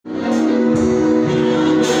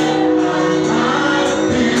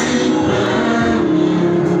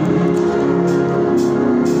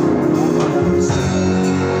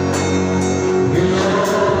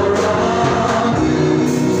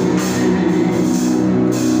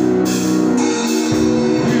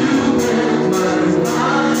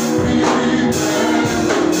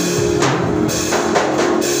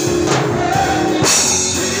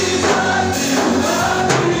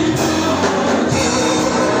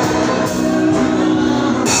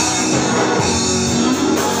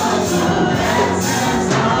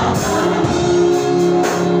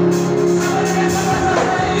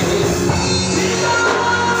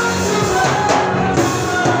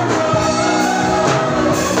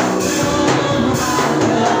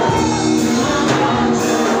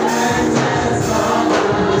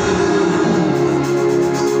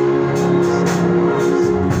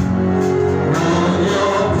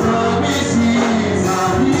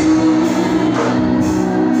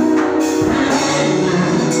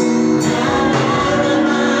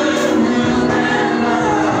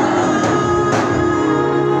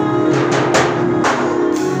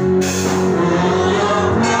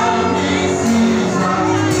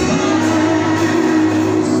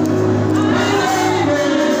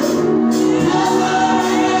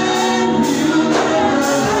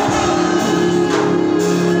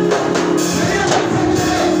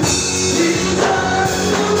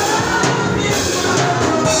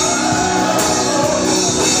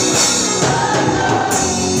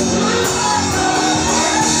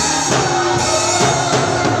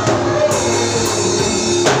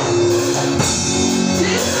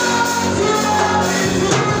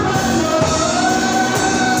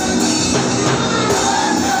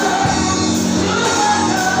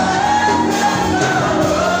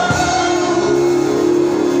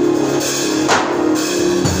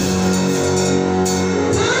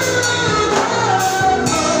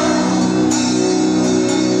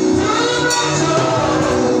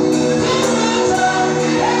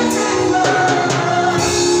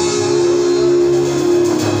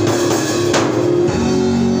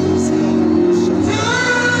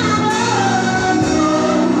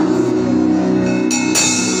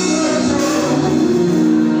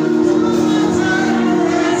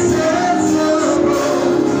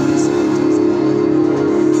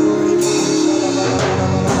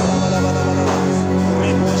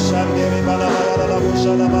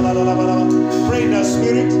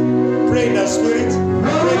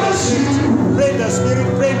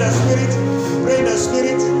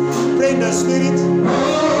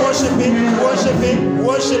Worship him,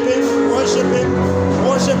 worship him, worship him,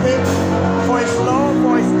 worship him for his love,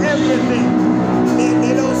 for his everything.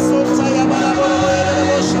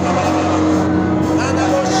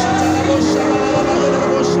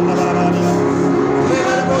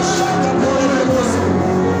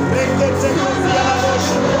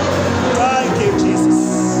 Thank you, Jesus.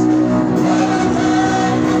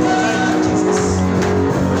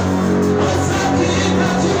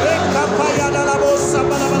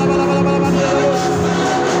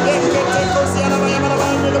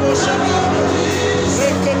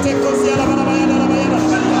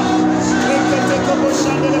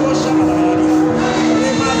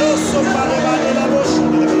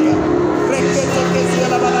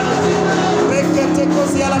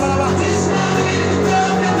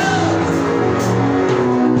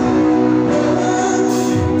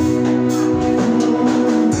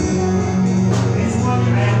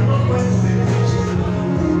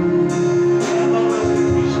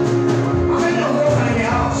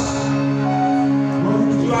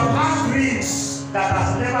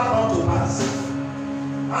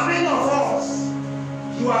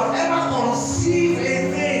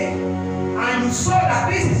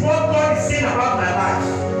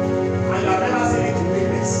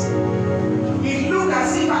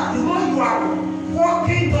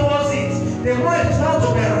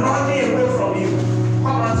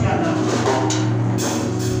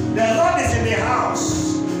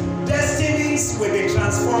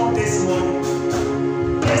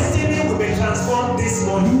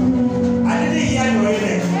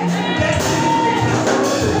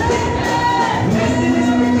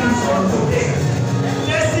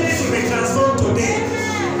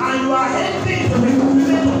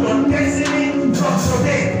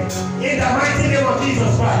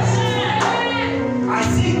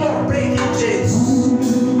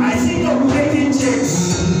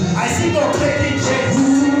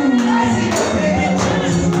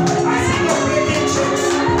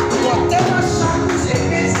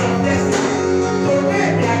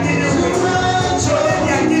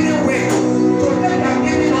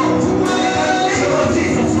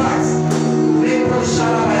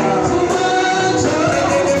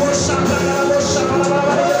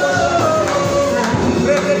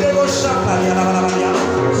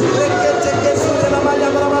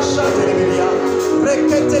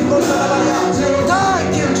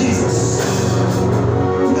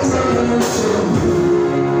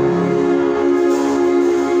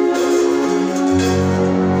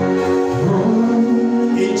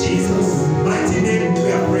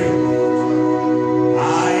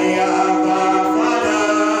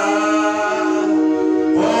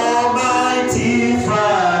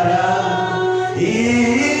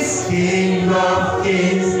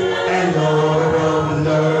 Kings and Lord of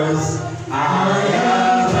Lords. I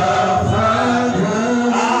am the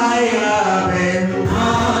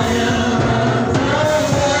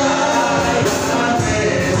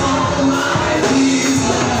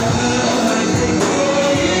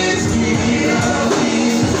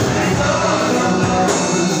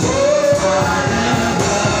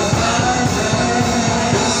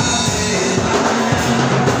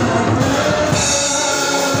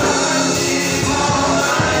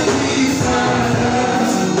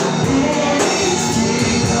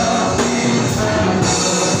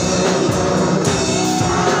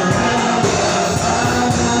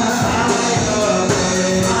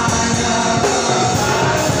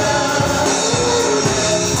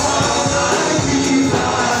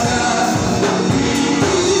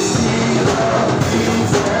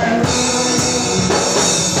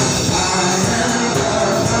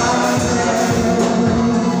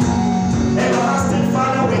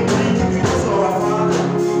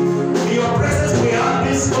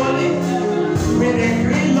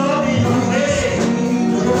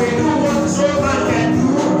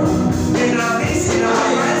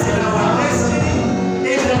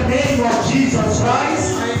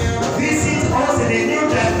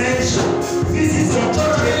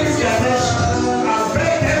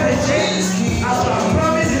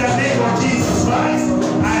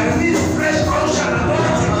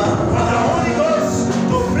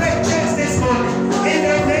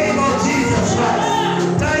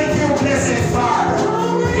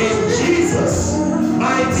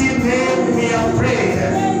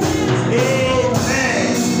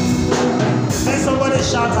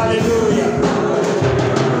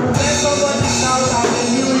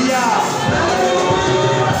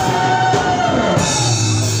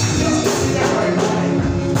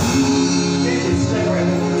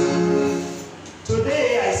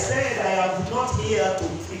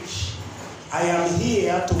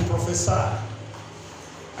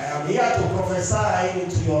prophesy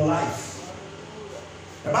into your life.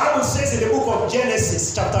 The Bible says in the book of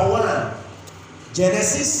Genesis chapter 1,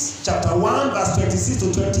 Genesis chapter 1 verse 26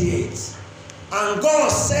 to 28. And God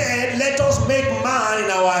said, let us make man in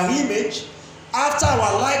our image, after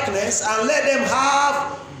our likeness, and let them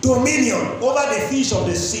have dominion over the fish of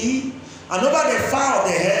the sea, and over the fowl of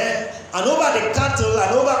the air, and over the cattle,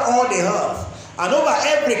 and over all the earth, and over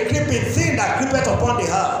every creeping thing that creepeth upon the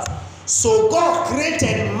earth. So God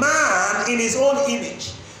created man in his own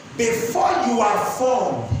image. Before you are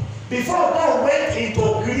formed, before God went into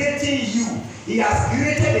creating you, he has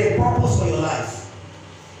created a purpose for your life.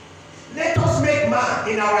 Let us make man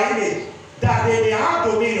in our image, that they may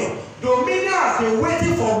have dominion. Dominion has been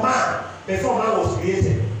waiting for man before man was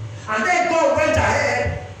created. And then God went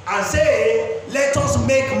ahead and said, let us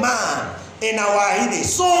make man in our image.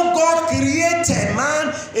 So God created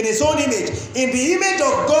man in his own image. In the image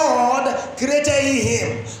of God created he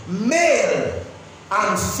him. Male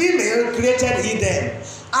and female created he them.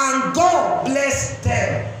 And God blessed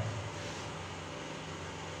them.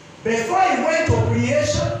 Before he went to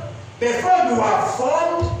creation, before you are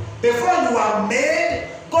formed, before you are made,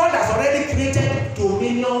 God has already created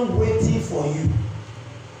dominion waiting for you.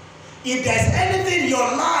 If there's anything in your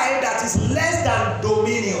life that is less than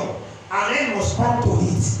dominion, an end must come to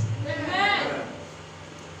it. Amen.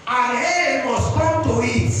 An end must come to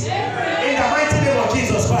it. Amen. In the mighty name of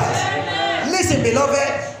Jesus Christ. Amen. Listen,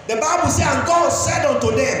 beloved, the Bible says, and God said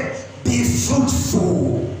unto them, be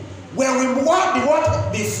fruitful. When we want the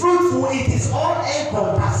word be fruitful, it is all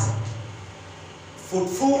encompassing.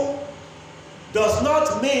 Fruitful does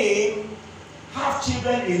not mean have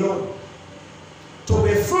children alone. To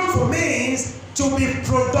be fruitful means to be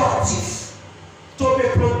productive. To be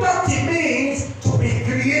productive means to be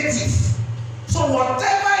creative. So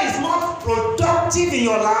whatever is not productive in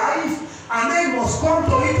your life, and then must come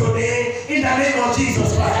to it today in the name of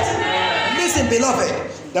Jesus Christ. Amen. Listen, beloved.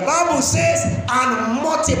 The Bible says, and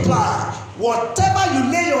multiply. Whatever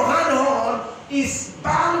you lay your hand on is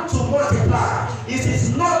bound to multiply. It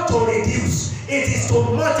is not to reduce. It is to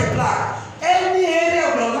multiply. Any area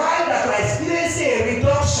of your life that you are experiencing a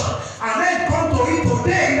reduction, and then come to it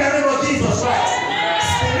today in the name of Jesus Christ.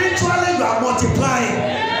 Spiritually, you are multiplying.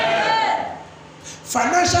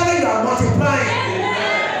 Financially, you are multiplying.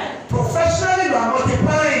 Professionally, you are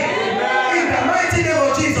multiplying. In the mighty name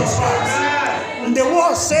of Jesus Christ. The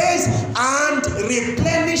word says, and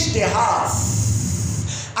replenish the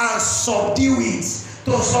house and subdue it.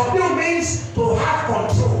 To subdue means to have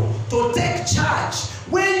control, to take charge.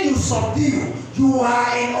 When you subdue, you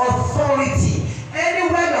are in authority.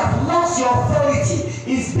 Anywhere that lost your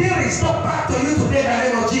authority is being restored back to you today in the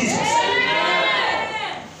name of Jesus.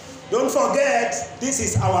 Amen. Don't forget, this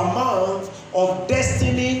is our month of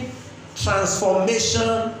destiny,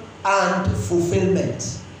 transformation, and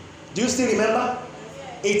fulfillment. Do you still remember?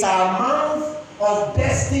 It's our month of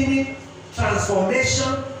destiny,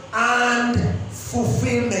 transformation, and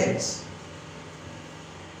fulfillment.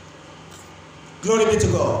 Glory be to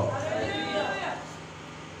God. Hallelujah.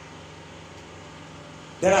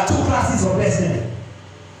 There are two classes of destiny.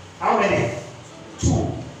 How many? Two.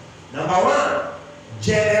 Number one,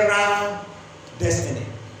 general destiny.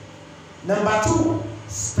 Number two,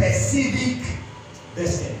 specific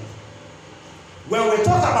destiny. When we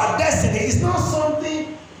talk about destiny, it's not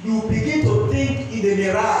something you begin to think in a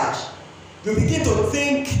mirage. You begin to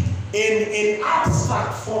think in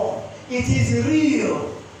abstract form. It is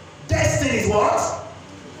real. Destiny is what?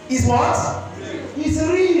 Is what? It's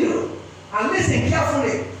real. And listen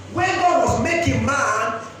carefully. When God was making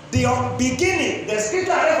man, the beginning, the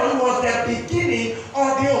scripture I read for you was the beginning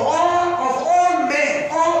of all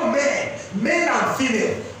men, male and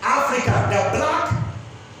female. Africa, the black,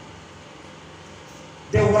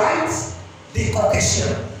 the white, the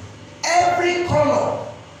Caucasian. Every color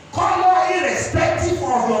irrespective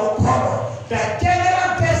of your color, the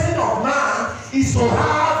general destiny of man is to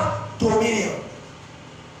have dominion.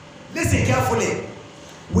 Listen carefully.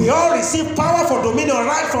 We all receive power for dominion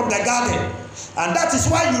right from the garden. And that is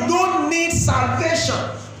why you don't need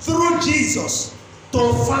salvation through Jesus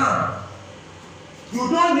to farm. You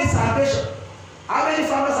don't need salvation. How many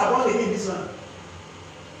farmers are born again in this land?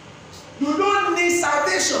 You don't need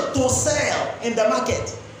salvation to sell in the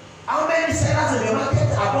market. How many sellers in the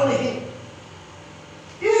market are born again?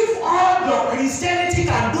 If all your Christianity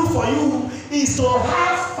can do for you is to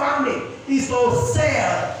have farming, is to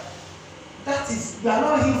sell, that is, you are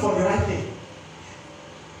not here for the right thing.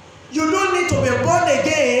 You don't need to be born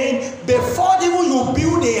again before even you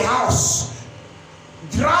build a house,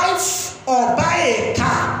 drive or buy a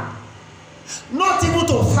car, not even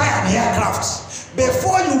to fly an aircraft.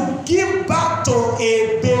 Before you give back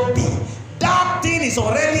is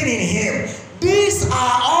already in him. These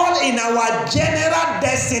are all in our general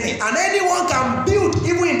destiny, and anyone can build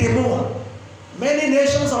even in the moon. Many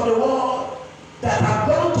nations of the world that are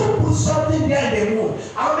going to put something there in the moon,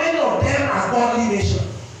 how many of them are godly nations?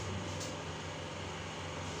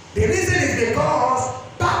 The reason is because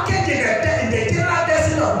packaged in the general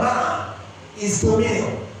destiny of man is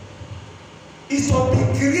dominion. Is to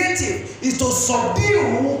be creative, is to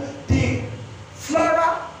subdue the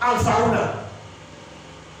flora and fauna.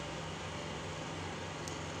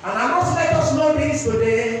 And I must let us know this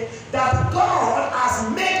today, that God has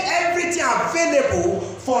made everything available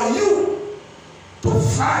for you to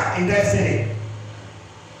thrive in destiny.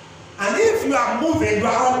 And if you are moving, you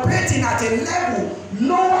are operating at a level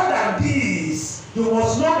lower than this, you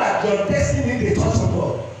must know that your destiny is the touch of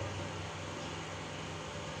God.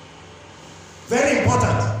 Very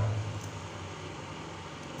important.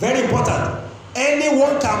 Very important.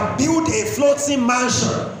 Anyone can build a floating mansion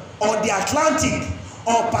on the Atlantic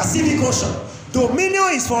or Pacific Ocean.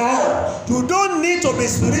 Dominion is for all. You don't need to be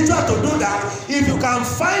spiritual to do that. If you can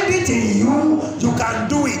find it in you, you can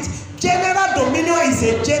do it. General dominion is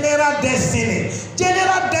a general destiny.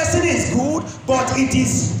 General destiny is good, but it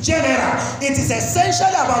is general. It is essentially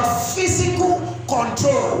about physical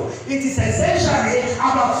control. It is essentially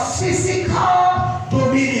about physical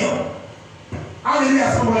dominion.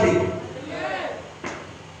 Hallelujah, somebody.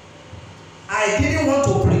 I didn't want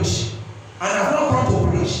to preach, and I've not come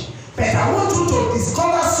to preach, but I want you to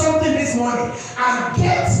discover something this morning and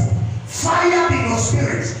get fire in your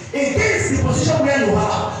spirit against the position where you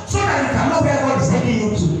are, so that you can know where God is taking you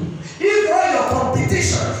to. If all your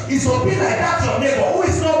competition is to be like that your neighbor who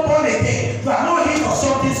is not born again, you are not here for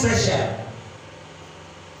something special.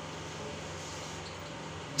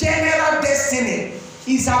 General destiny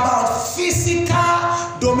is about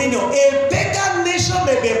physical dominion. A pagan nation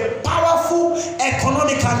may be powerful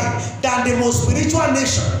economically than the most spiritual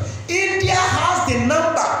nation. India has the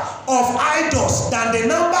number of idols than the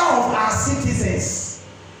number of our citizens.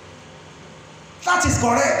 That is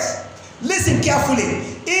correct. Listen carefully.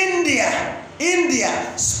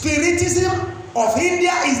 India, spiritism of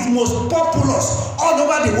India is the most populous all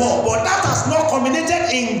over the world, but that has not culminated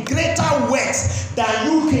in greater wealth than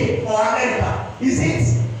UK or America. Is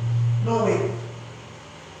it? No way.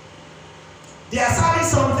 They are serving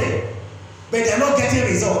something, but they are not getting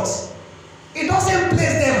results. It doesn't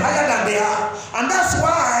place them higher than they are. And that's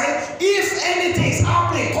why, if anything is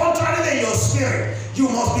happening contrary to your spirit, you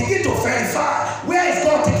must begin to verify, where is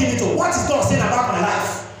God taking you to? What is God saying about my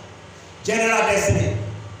life? General destiny.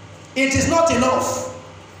 It is not enough.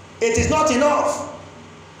 It is not enough.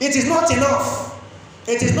 It is not enough.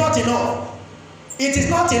 It is not enough. It is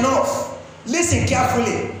not enough. Listen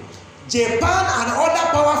carefully. Japan and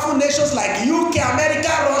other powerful nations like UK, America,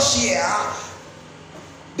 Russia,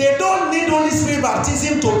 they don't need Holy Spirit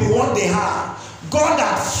baptism to be what they are. God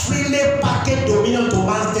had freely packaged dominion to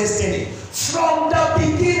man's destiny from the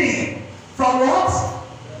beginning. From what?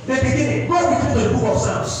 The beginning. Go with me to the book of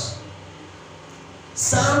Psalms.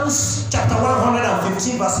 Psalms chapter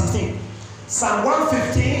 115 verse 16. Psalm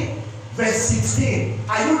 115 verse 16.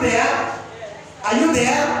 Are you there? Are you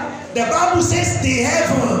there? The Bible says the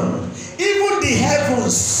heaven, even the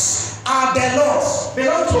heavens are the Lord's.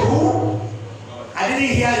 Belong to who? I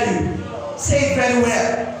didn't hear you. Say it very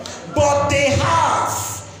well. But they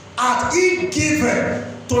have it given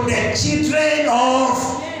to the children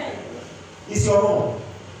of. It's your own.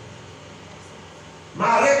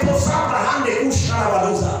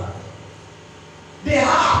 The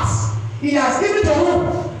heart he has given to whom?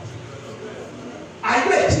 Are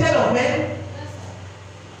you a child of men?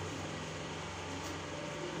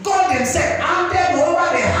 God himself handed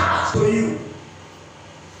over the heart to you.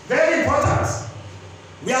 Very important.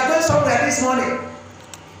 We are going somewhere this morning,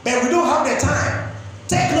 but we don't have the time.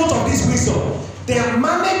 Take note of this wisdom. The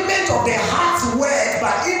management of the heart's work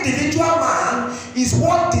by individual man is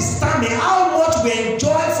what determines how much we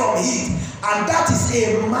enjoy from it, and that is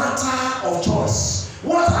a matter of choice.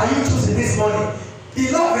 What are you choosing this morning?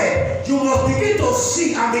 Beloved, you must begin to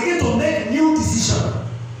see and begin to make new decisions.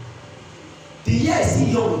 The year is still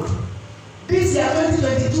young. This year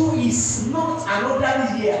 2022 is not an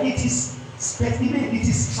ordinary year. It is specific. It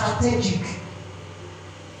is strategic.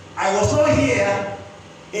 I was not here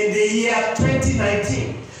in the year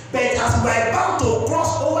 2019, but as we are about to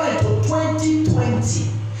cross over into 2020,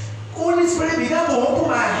 Holy Spirit began to open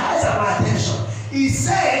my eyes and my attention. He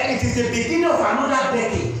said it is the beginning of another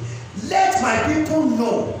decade. Let my people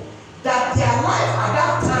know that their life at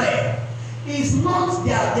that time is not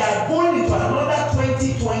they are going into another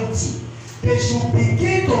 2020. They should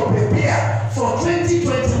begin to prepare for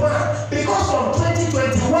 2021, because from 2021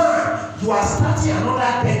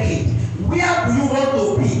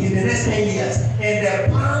 the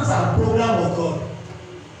plans and program of God.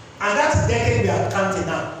 And that is decade we are counting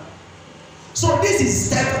now. So this is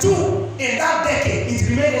step 2 in that decade. It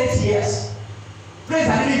remained 8 years. Praise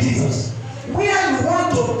the living Jesus. Where you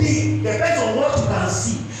want to be depends on what you can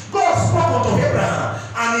see. God spoke unto Abraham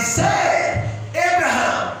and he said,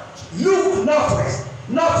 Abraham, look northwest,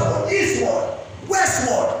 northward, eastward,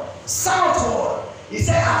 westward, southward. He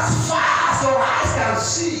said, as far as your eyes can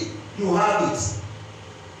see, you have it.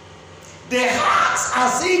 The heart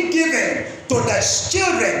has been given to the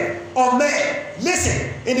children of men. Listen,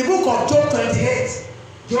 in the book of Job 28,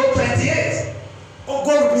 Job 28, oh,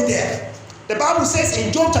 go with me there. The Bible says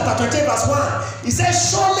in Job chapter 28 verse 1, it says,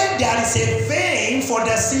 surely there is a vein for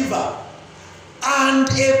the silver and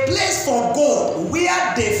a place for gold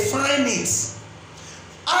where they find it.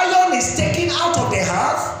 Iron is taken out of the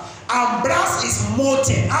hearth and brass is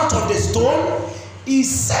molten out of the stone. He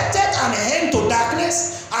setteth an end to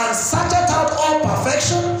darkness and searcheth out all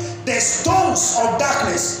perfection, the stones of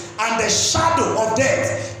darkness and the shadow of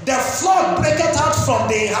death. The flood breaketh out from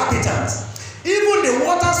the inhabitants. Even the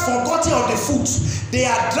waters forgotten of the foot, they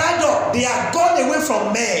are dried up, they are gone away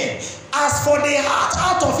from men. As for the heart,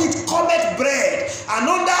 out of it cometh bread, and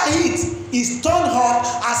under it is turned up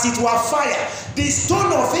as it were fire. The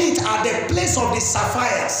stone of it are the place of the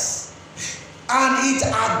sapphires, and it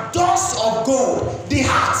are dust of gold. The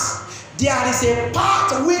heart, there is a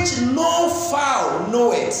part which no fowl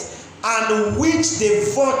knoweth, and which the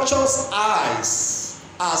vulture's eyes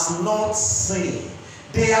has not seen.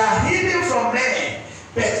 They are hidden from men,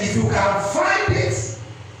 but if you can find it,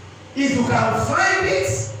 you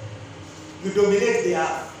dominate the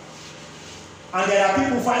earth. And there are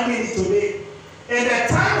people finding it today. In the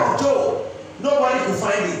time of Job, nobody could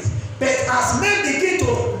find it. But as men begin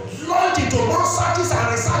to launch into more searches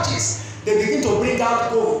and researches, they begin to bring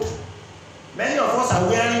out gold. Many of us are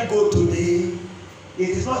wearing gold today. It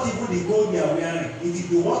is not even the gold we are wearing. It is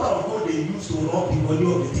the water of gold they use to rub the body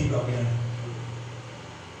of the thing we are wearing.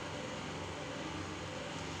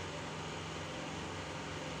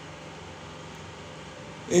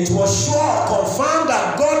 It was sure confirmed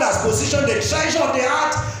that God has positioned the treasure of the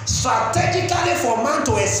earth strategically for man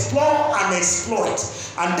to explore and exploit.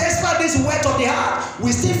 And despite this wealth of the earth,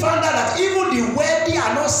 we still found out that even the wealthy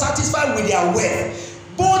are not satisfied with their wealth.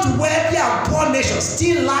 Both wealthy and poor nations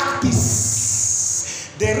still lack peace.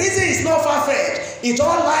 The reason is not far-fetched. It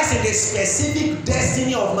all lies in the specific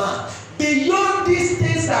destiny of man. Beyond these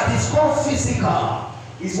things that is called physical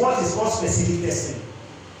is what is called specific destiny.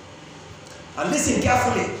 And listen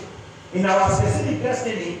carefully. In our specific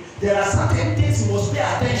destiny, there are certain things you must pay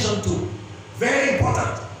attention to. Very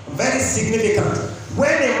important, very significant.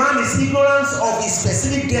 When a man is ignorant of his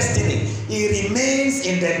specific destiny, he remains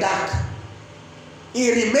in the dark.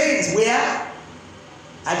 He remains where?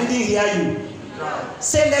 I didn't hear you.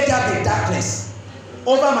 Say, let there be darkness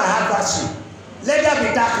over my adversary. Let there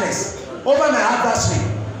be darkness over my adversary.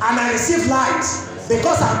 And I receive light.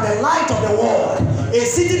 Because I'm the light of the world, a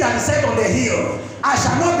city that is set on the hill, I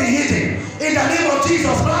shall not be hidden. In the name of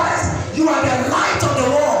Jesus Christ, you are the light of the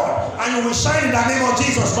world, and you will shine in the name of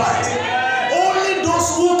Jesus Christ. Only those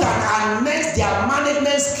who can harness their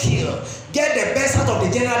management skill get the best out of the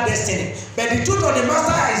general destiny. But the truth of the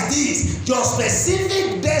matter is this: your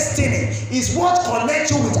specific destiny is what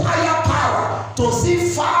connects you with higher power to see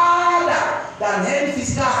farther than any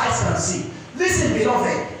physical eyes can see. Listen,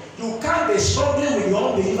 beloved. You can't be struggling with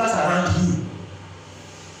your unbelievers around you.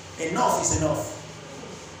 Enough is enough.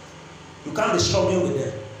 You can't be struggling with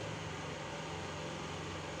them.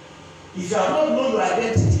 If you have not known your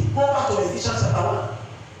identity, go back to Ephesians chapter 1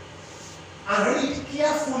 and read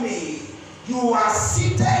carefully. You are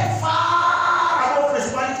seated far above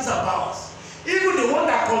principalities and powers. Even the one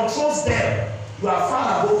that controls them, you are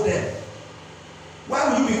far above them.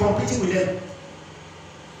 Why will you be competing with them?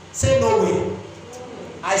 Say no way.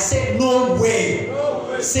 I said no way. No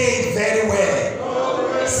way. Say it very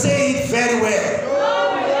well. No say it very well.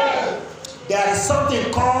 No. There is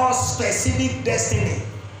something called specific destiny,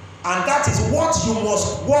 and that is what you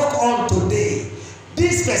must work on today.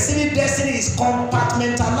 This specific destiny is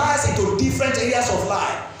compartmentalized into different areas of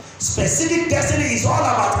life. Specific destiny is all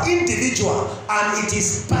about individual, and it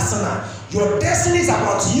is personal. Your destiny is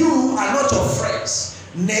about you and not your friends,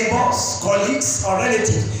 neighbors, colleagues, or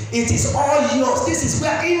relatives. It is all yours. This is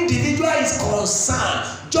where individual is concerned.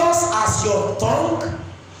 Just as your tongue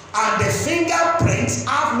and the fingerprints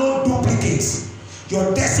have no duplicates,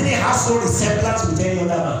 your destiny has no resemblance with any other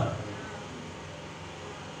man.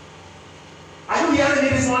 Are you hearing me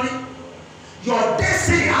this morning? Your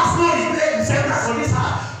destiny has no resemblance on this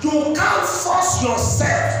earth. You can't force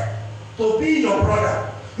yourself to be your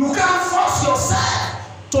brother. You can't force yourself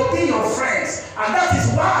to be your friends. And that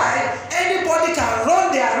is why anybody can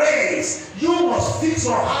run their race. You must fix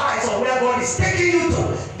your eyes on where God is taking you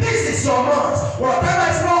to. This is your month. Whatever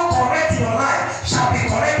is not correct in your life shall be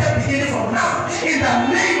corrected beginning from now. In the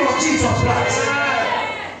name of Jesus Christ.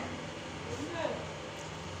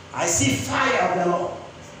 I see fire of the Lord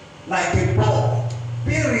like a ball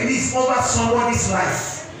being released over somebody's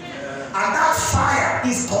life. And that fire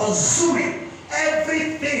is consuming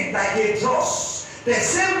everything like a dross. The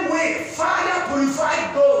same way fire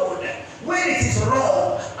purified gold when it is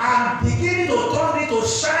raw and beginning to turn into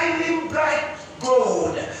shining bright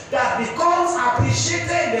gold that becomes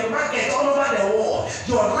appreciated in the market all over the world.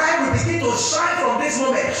 Your life will begin to shine from this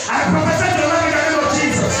moment. I prophesy to your life in the name of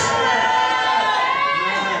Jesus.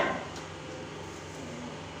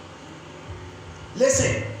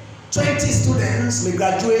 Listen, 20 students may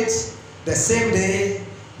graduate the same day,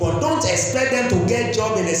 but don't expect them to get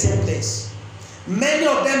job in the same place. Many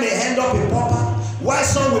of them may end up in pauper, while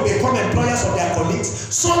some will become employers of their colleagues.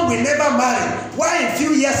 Some will never marry, while in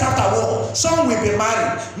few years afterward, some will be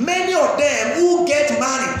married. Many of them who get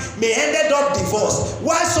married may end up divorced,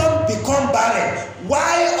 while some become barren.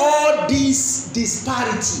 Why all this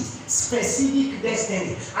disparity? Specific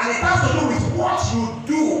destiny. And it has to do with what you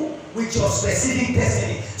do with your specific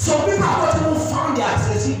destiny. Some people have not even found their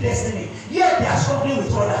specific destiny, yet they are struggling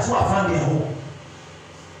with others who have found their home.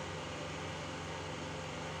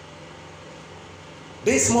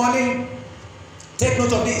 This morning, take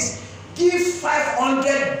note of this. Give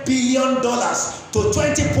 $500 billion to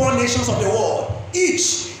 20 poor nations of the world.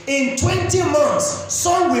 Each in 20 months,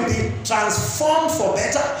 some will be transformed for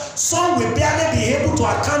better, some will barely be able to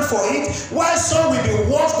account for it, while some will be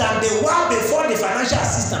worse than they were before the financial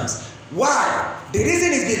assistance. Why? The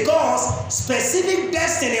reason is because specific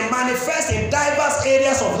destiny manifests in diverse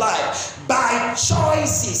areas of life by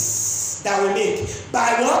choices that we make.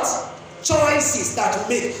 By what? Choices that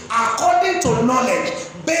we make according to knowledge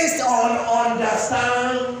based on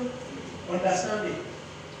understanding.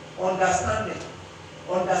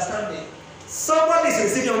 Somebody is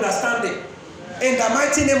receiving understanding in the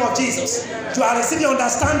mighty name of Jesus. You are receiving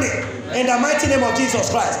understanding in the mighty name of Jesus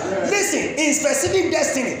Christ. Listen, in specific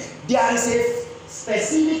destiny, there is a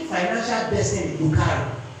specific financial destiny you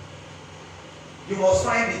carry. You must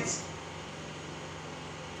find it.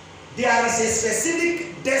 There is a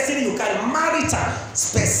specific destiny you carry.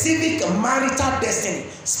 Specific marital destiny,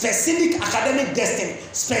 specific academic destiny,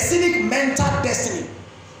 specific mental destiny.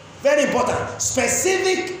 Very important.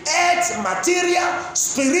 Specific earth, material,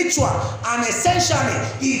 spiritual, and essentially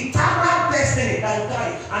eternal destiny that you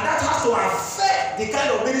carry. And that has to affect the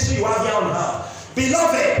kind of ministry you have here on earth.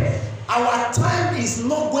 Beloved, our time is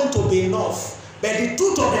not going to be enough. But the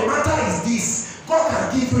truth of the matter is this: God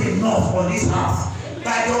can give you enough on this earth.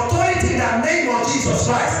 By the authority in the name of Jesus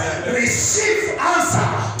Christ, receive answer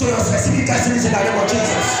to your specific destinies in the name of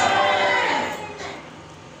Jesus.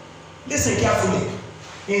 Listen carefully.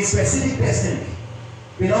 In specific destiny,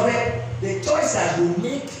 beloved, the choice that you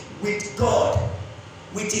make with God,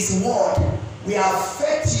 with His word, will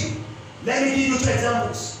affect you. Let me give you 2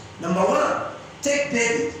 examples. Number 1, take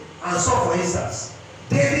David and Saul for instance.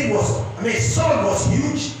 Saul was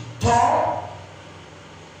huge, tall,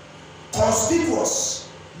 conspicuous,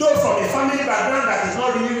 though from a family background that is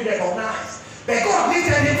not really recognized. But God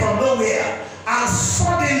lifted him from nowhere, and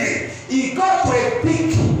suddenly he got to a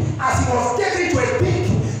peak. As he was getting to a peak,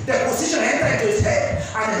 the position entered into his head,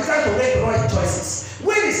 and he began to make the right choices.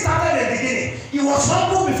 When he started in the beginning, he was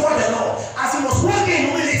humble before the Lord. As he was walking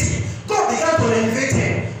in humility, God began to elevate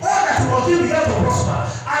him. All that he was doing began to prosper.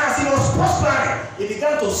 And as he was prospering, he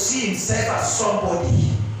began to see himself as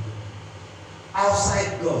somebody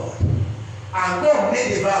outside God. And God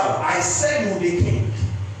made a vow: I said you will be king,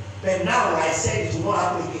 but now I said it will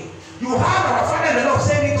not happen again. You have our Father and the Lord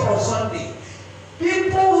saying it on Sunday.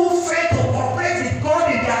 People who fail to cooperate with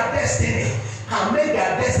God in their destiny can make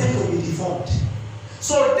their destiny to be deformed.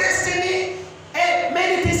 So destiny,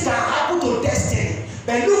 many things can happen to destiny.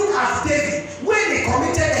 But look at David. When he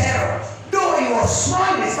committed error, though he was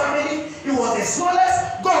small in his family, he was the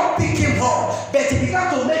smallest, God picked him up. But he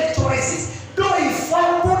began to make choices. Though he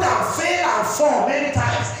fumbled and failed and fall many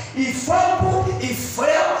times, he fumbled, he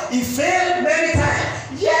failed many times.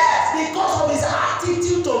 Yes, because of his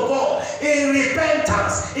attitude to God, in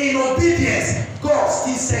repentance, in obedience, God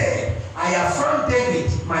still said, I have found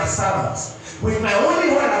David, my servant. With my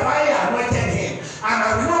only one have I anointed him, and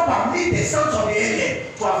I will not permit the sons of the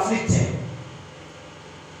alien to afflict him.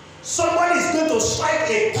 Somebody is going to strike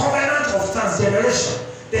a covenant of transgeneration.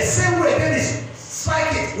 The same way David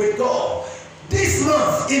strike it with God. this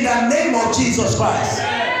month in the name of Jesus Christ.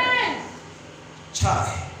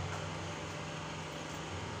 Child.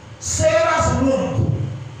 Sarah's womb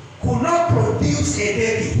could not produce a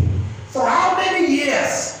baby. For how many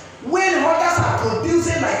years? When others are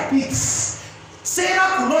producing like pigs,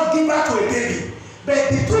 Sarah could not give birth to a baby. But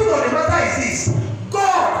the truth of the matter is this: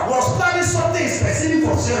 God was planning something specific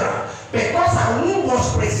for Sarah because her womb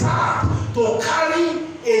was preserved to carry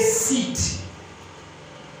a seed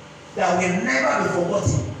that will never be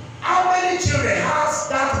forgotten. How many children has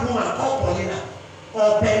that woman called Paulina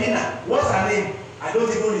or Penina? What's her name? I don't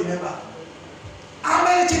even remember. How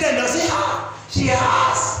many children does she have? She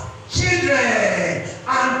has children.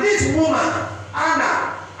 And this woman,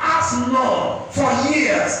 Anna, has known for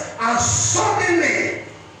years. And suddenly,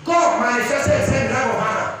 God manifested himself in the life of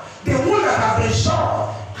Hannah. The one that has been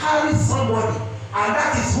shot carried somebody. And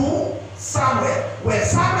that is who? Samuel. When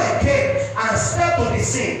Samuel came and stepped on the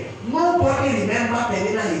scene, nobody remembered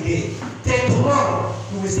Penina again. Till tomorrow,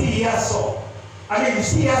 you will still hear Saul. You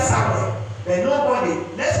still hear Samuel. But nobody.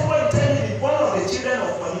 Let somebody tell you one of the children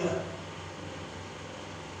of Penina.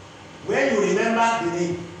 When you remember the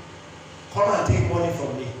name, come and take money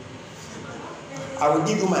from me. I will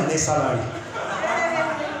give you my next salary.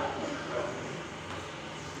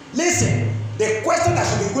 Listen, the question that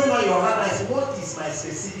should be going on in your heart is, what is my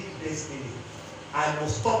specific destiny? I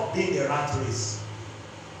must stop being the rat race.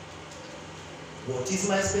 What is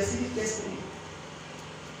my specific destiny?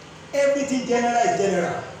 Everything general is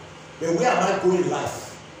general. But where am I going in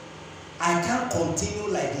life? I can't continue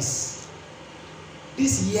like this.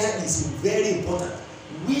 This year is very important.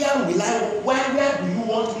 Where do you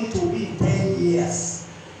want me to be in 10 years?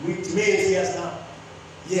 With me 8 years now.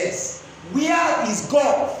 Yes. Where is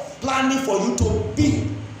God planning for you to be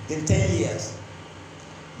in 10 years?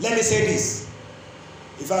 Let me say this.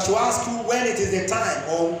 If I should ask you when it is the time,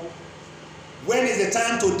 or when is the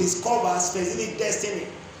time to discover specific destiny,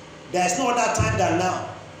 there is no other time than now.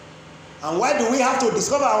 And why do we have to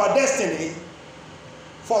discover our destiny?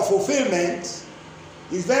 For fulfillment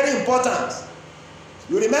is very important.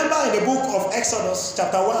 You remember in the book of Exodus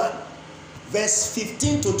chapter 1 verse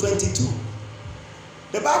 15 to 22.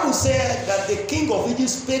 The Bible said that the king of Egypt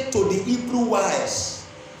spake to the Hebrew wives,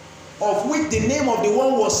 of which the name of the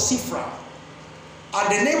one was Shiphrah,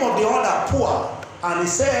 and the name of the other Puah. And he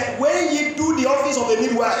said, when ye do the office of a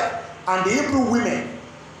midwife, and the Hebrew women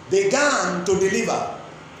began to deliver,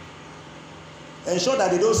 ensure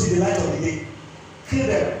that they don't see the light of the day. Kill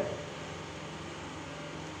them.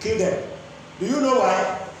 Kill them. Do you know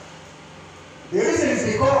why? The reason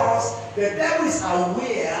is because the devil is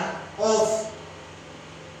aware of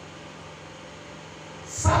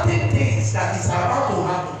certain things that is about to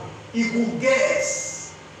happen. He could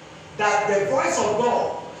guess that the voice of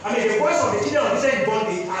God, the voice of the children of Israel in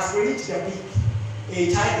bondage has reached the peak.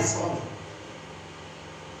 A child is coming.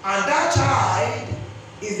 And that child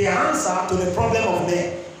is the answer to the problem of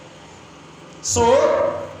men.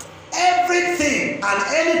 So, everything and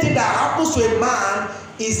anything that happens to a man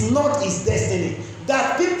is not his destiny.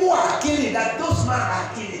 That people are killing, that those men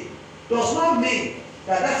are killing, does not mean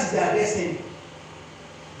that that is their destiny.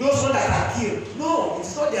 Those ones that are killed, no, it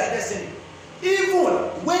is not their destiny. Even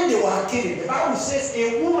when they were killing, the Bible says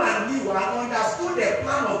a woman knew and understood the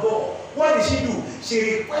plan of God. What did she do?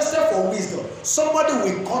 She requested for wisdom. Somebody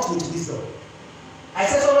will cut with wisdom. I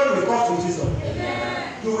said somebody will cut with wisdom.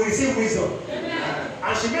 Amen. You will receive wisdom. Amen.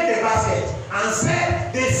 And she made a basket and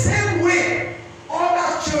said, the same way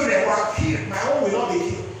other children were killed, my own will not be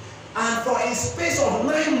killed. And for a space of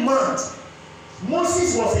 9 months,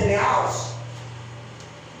 Moses was in the house.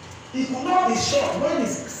 He could not be shot when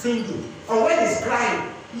he's singing or when he's crying.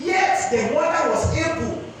 Yet the mother was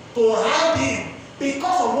able to hide him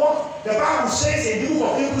because of what the Bible says in the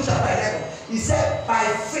book of Hebrews chapter 11. He said, by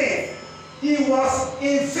faith. He was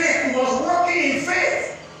in faith. He was walking in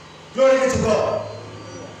faith. Glory be to God.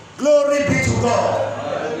 Glory be to God.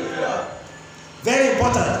 Hallelujah. Very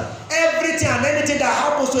important. Everything and anything that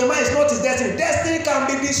happens to a man is not his destiny. Destiny can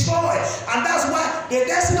be destroyed. And that's why the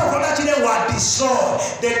destiny of other children were destroyed.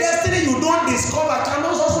 The destiny you don't discover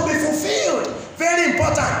cannot also be fulfilled. Very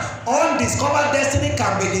important. Undiscovered destiny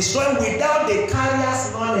can be destroyed without the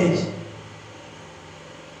carrier's knowledge.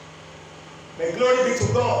 But glory be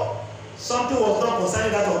to God. Something was done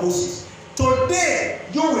concerning that of Moses. Today,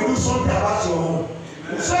 you will do something about your own.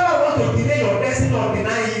 Whoever want to delay your destiny or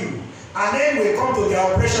deny you, and then we come to the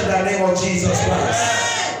operation in the name of Jesus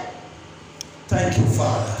Christ. Thank you,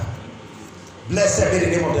 Father. Blessed be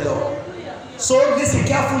the name of the Lord. So listen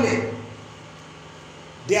carefully.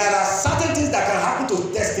 There are certain things that can happen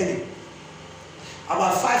to destiny.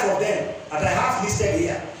 About 5 of them that I have listed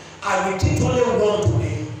here. I will teach only one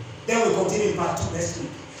today. Then we'll continue in part 2 next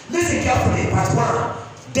week. Listen carefully. Part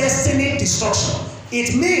 1, destiny destruction.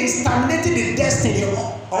 It means terminating the destiny,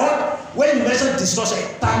 or when you mention destruction,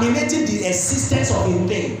 terminating the existence of a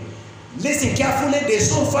thing. Listen carefully. They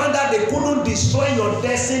soon found out they couldn't destroy your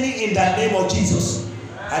destiny in the name of Jesus.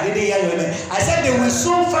 I didn't hear you, amen. I said they will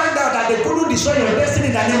soon find out that they couldn't destroy your destiny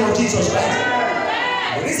in the name of Jesus,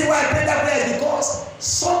 right? The reason why I prayed that prayer is because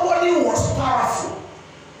somebody was powerful,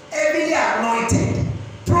 heavily anointed,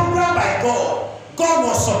 programmed by God. God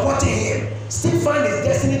was supporting him, still found his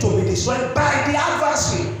destiny to be destroyed by the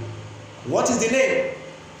adversary. What is the name?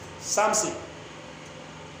 Samson.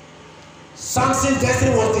 Samson's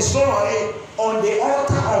destiny was destroyed on the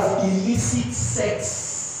altar of illicit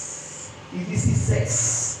sex. Illicit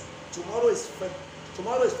sex. Tomorrow is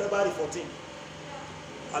February 14th.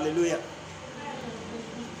 Hallelujah.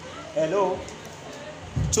 Hello.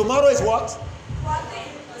 Tomorrow is what?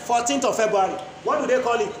 14th of February. What do they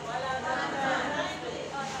call it?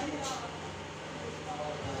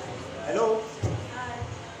 Hello.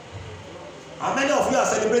 How many of you are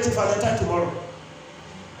celebrating Valentine tomorrow?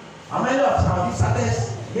 How many of you started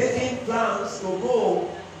making plans to go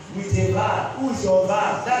with a bar? Who is your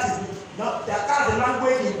bar? That's the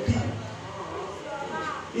language you speak.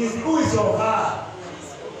 Who is your bar?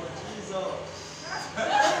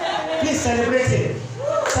 Please celebrate it.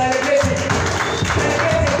 Celebrate it.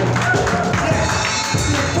 Celebrate it. Yes.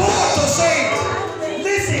 Who want to say it?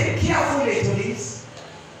 Listen carefully to this.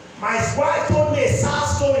 My wife told me a sad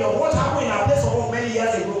story of what happened in her place of work many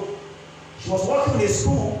years ago. She was working in a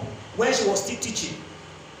school when she was still teaching.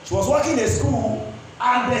 She was working in a school,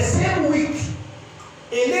 and the same week,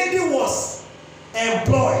 a lady was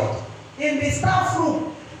employed in the staff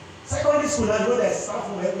room. Secondary school, I know there's staff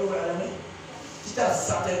room everywhere. I mean, teachers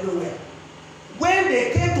sat everywhere. When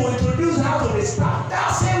they came to introduce her to the staff,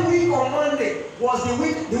 that same week on Monday was the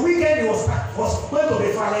weekend it was going to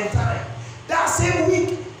be Valentine. That same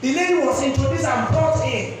week, the lady was introduced and brought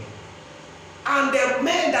in. And the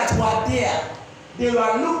men that were there, they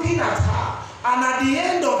were looking at her. And at the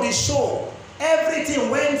end of the show, everything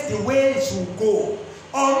went the way it should go.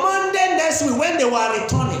 On Monday next week, when they were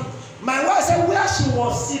returning, my wife said where she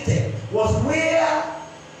was seated was where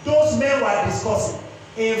those men were discussing.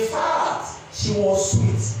 In fact, she was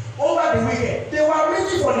sweet. Over the weekend, they were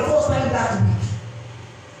meeting for the first time that week.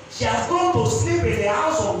 She has gone to sleep in the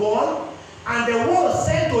house of one, and the one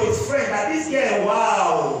said to his friend that this girl,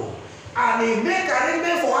 wow. And he made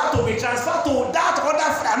arrangement for her to be transferred to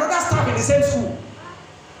another staff in the same school.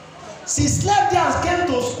 She slept there and came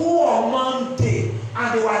to school on Monday,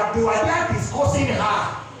 and they were there discussing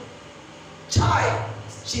her. Child,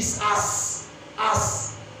 she's as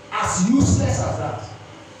useless as that.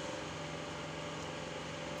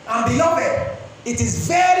 And beloved, it is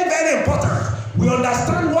very, very important we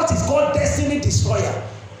understand what is called destiny destroyer.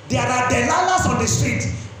 There are Delilahs on the street.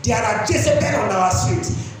 There are Jezebel on our street.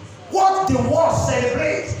 What the world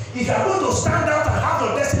celebrates, if you are going to stand out and have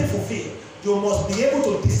your destiny fulfilled, you must be able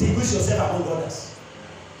to distinguish yourself among others.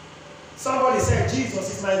 Somebody said,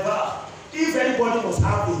 Jesus is my vow. If anybody must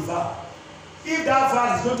have a vow, if that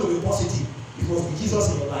vow is going to be positive, it must be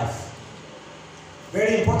Jesus in your life.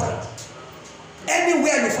 Very important.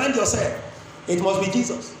 Anywhere you find yourself, it must be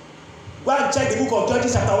Jesus. Go and check the book of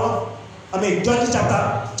Judges Judges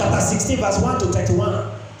chapter 16, verse 1 to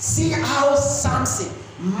 31. See how Samson,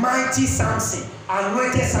 mighty Samson,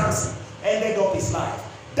 anointed Samson, ended up his life.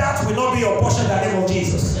 That will not be your portion in the name of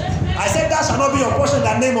Jesus. I said that shall not be your portion in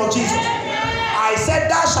the name of Jesus. I said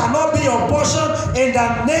that shall not be your portion in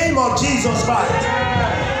the name of Jesus Christ.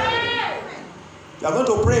 You are going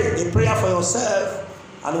to pray a prayer for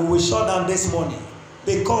yourself, and we will shut down this morning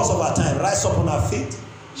because of our time. Rise up on our feet.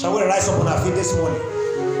 Shall we rise up on our feet this morning?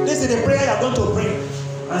 This is the prayer you are going to pray.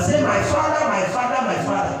 And say, my Father, my Father, my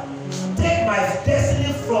Father, take my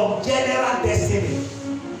destiny from general destiny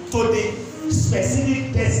to the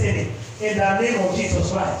specific destiny in the name of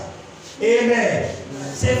Jesus Christ. Amen.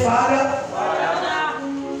 Say, Father,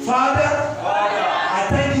 Father, I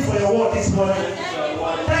thank you for your word this morning.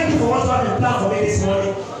 Thank you for what you have been planned for me this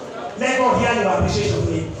morning. Let God hear your appreciation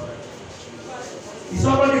to him. Is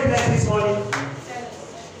somebody blessed this morning?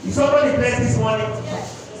 Is somebody blessed this morning?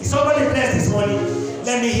 Is somebody blessed this morning?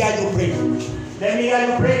 Let me hear you pray. Let me hear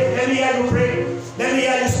you pray. Let me hear you pray. Let me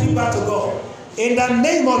hear you speak back to God. In the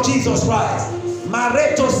name of Jesus Christ.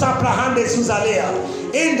 Mareto Saprahande Suzalea.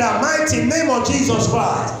 In the mighty name of Jesus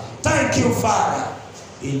Christ. Thank you, Father.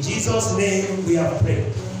 In Jesus' name we have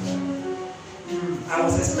prayed. I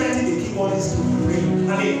was expecting the keyboardist to pray.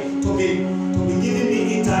 To be giving me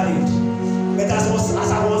internet. But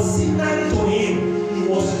as I was signaling to him, he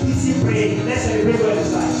was busy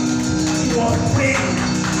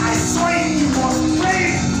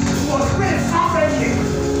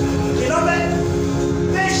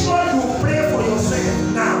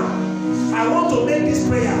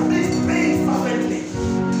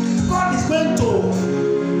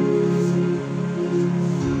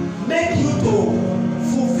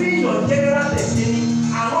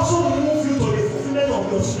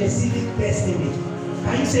specific destiny.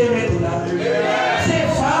 Can you say amen to that? Yeah. Say,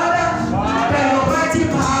 Father, by your mighty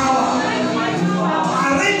power,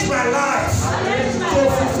 arrange my life to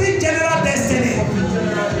fulfill general destiny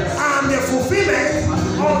and the fulfillment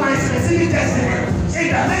of my specific destiny. In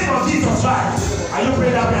the name of Jesus Christ. Are you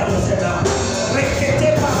praying that prayer to yourself now?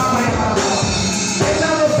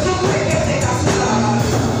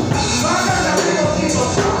 Father, in the name of Jesus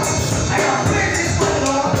Christ, I have prayed this morning,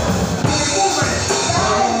 Lord, to remove my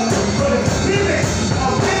power to the fulfillment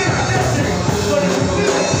of general destiny, to the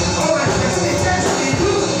fulfillment of my specific destiny.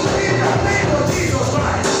 In the name of Jesus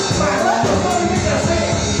Christ, my Lord, the Lord, you can say,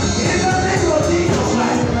 in the name of Jesus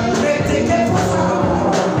Christ, let the get for now.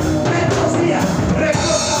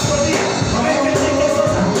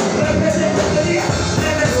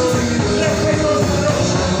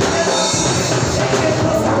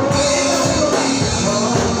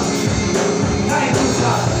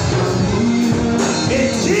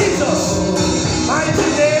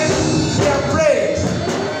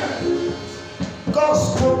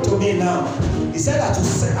 He said that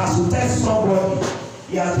as you tell somebody,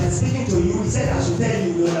 he has been speaking to you, he said I should tell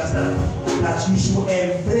you, you understand, that you should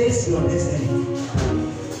embrace your destiny.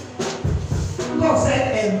 God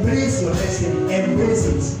said embrace your destiny, embrace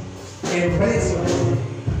it, embrace your destiny.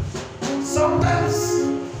 Sometimes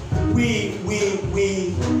we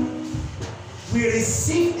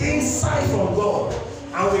receive insight from God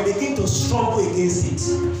and we begin to struggle against it.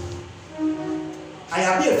 I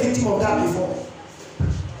have been a victim of that before.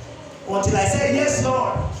 Until I said, yes,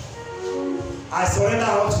 Lord, I surrender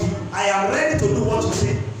all to you. I am ready to do what you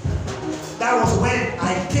say. That was when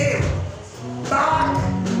I came back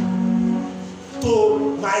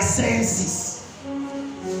to my senses.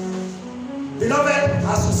 Beloved,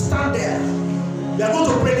 as you stand there, you are going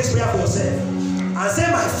to pray this prayer for yourself. And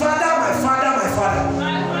say, my Father, my Father, my Father.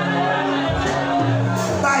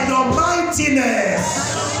 By your mightiness,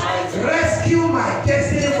 rescue my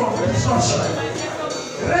destiny from destruction.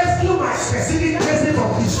 Rescue my specific destiny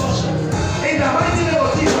from destruction. In the mighty name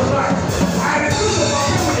of Jesus Christ, I refuse to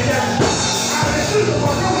compete with the devil. I refuse to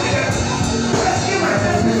compete with the devil. Rescue my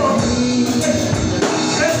destiny from destruction.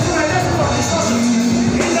 Rescue my destiny from destruction.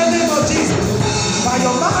 In the name of Jesus, by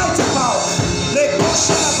your mighty power, let go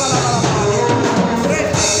shut up.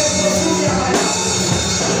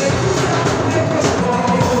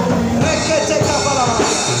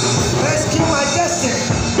 Rescue my destiny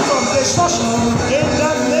from destruction. In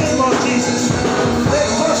the name of Jesus. In the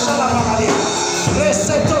name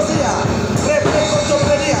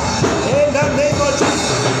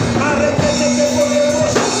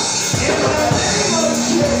of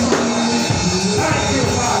Jesus. Thank you,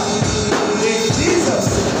 Father. In Jesus'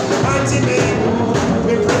 mighty name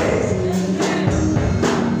we pray.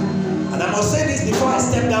 And I must say this before I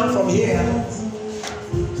step down from here.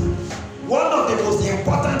 One of the most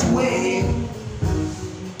important ways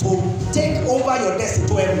to take over your destiny,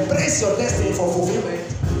 to embrace your destiny for fulfillment,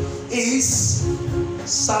 is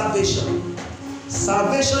salvation.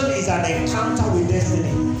 Salvation is an encounter with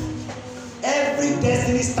destiny. Every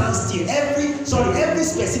destiny stands still. Every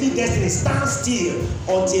specific destiny stands still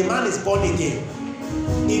until a man is born again.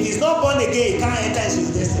 If he's not born again, he can't enter into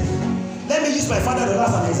his destiny. Let me use my father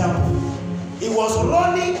as an example. He was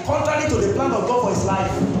running contrary to the plan of God for his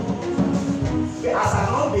life. As an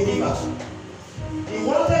unbeliever, he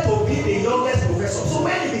wanted to be the youngest professor. So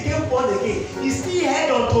when he became born again, he still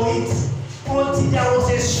held on to it until there was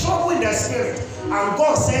a struggle in the spirit. And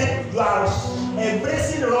God said, you are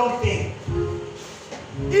embracing the wrong thing.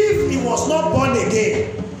 If he was not born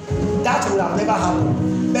again, that would have never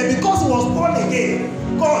happened. But because he was born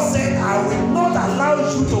again, God said, I will not allow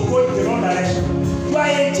you to go in the wrong direction. You are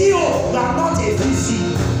a GO, you are not a VC.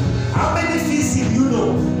 How many VC do you know?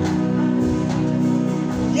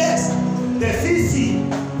 Yes, the VC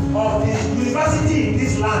of the university in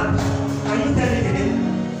this land. Can you tell me the name?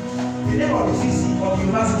 The name of the VC of the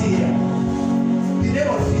university here. The name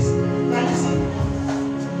of the VC. Can you see?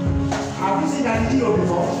 Have you seen that video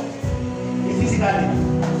before? The VC daddy.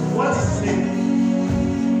 What is his name?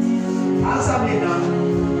 Answer me now.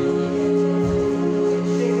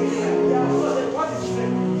 What is his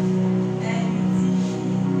name?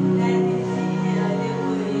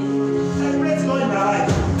 Celebrate God in our life.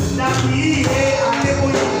 That he is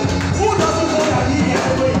Adeboye. Who doesn't know that he is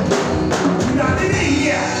Adeboye? You are living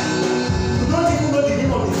here. You don't even know the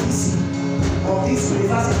name of the VC of this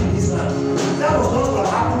university in this land. That was not what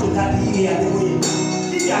happened to that he is Adeboye.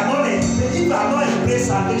 If you are not embraced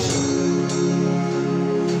salvation.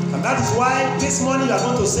 And that is why this morning you are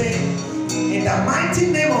going to say, in the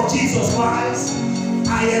mighty name of Jesus Christ,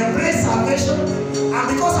 I embrace salvation. And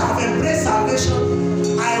because I have embraced salvation,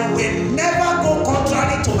 I will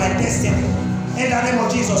name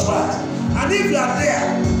of Jesus Christ. And if you are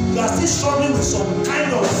there, you are still struggling with some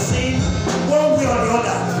kind of sin, one way or the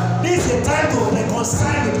other, this is a time to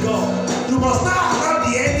reconcile with God. You must not allow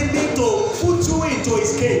the enemy to put you into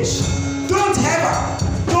his cage. Don't ever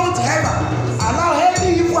allow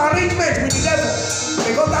any evil arrangement with the devil,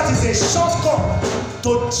 because that is a shortcut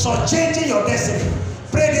to changing your destiny.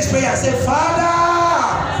 Pray this prayer and say, Father,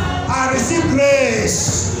 I receive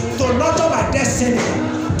grace to nurture my destiny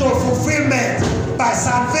to fulfillment by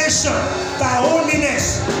salvation, by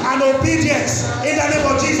holiness and obedience in the name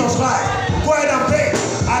of Jesus Christ. Go ahead and pray.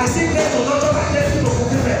 I receive grace to nurture my destiny to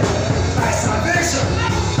fulfillment by salvation,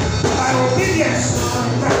 by obedience,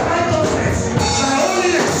 by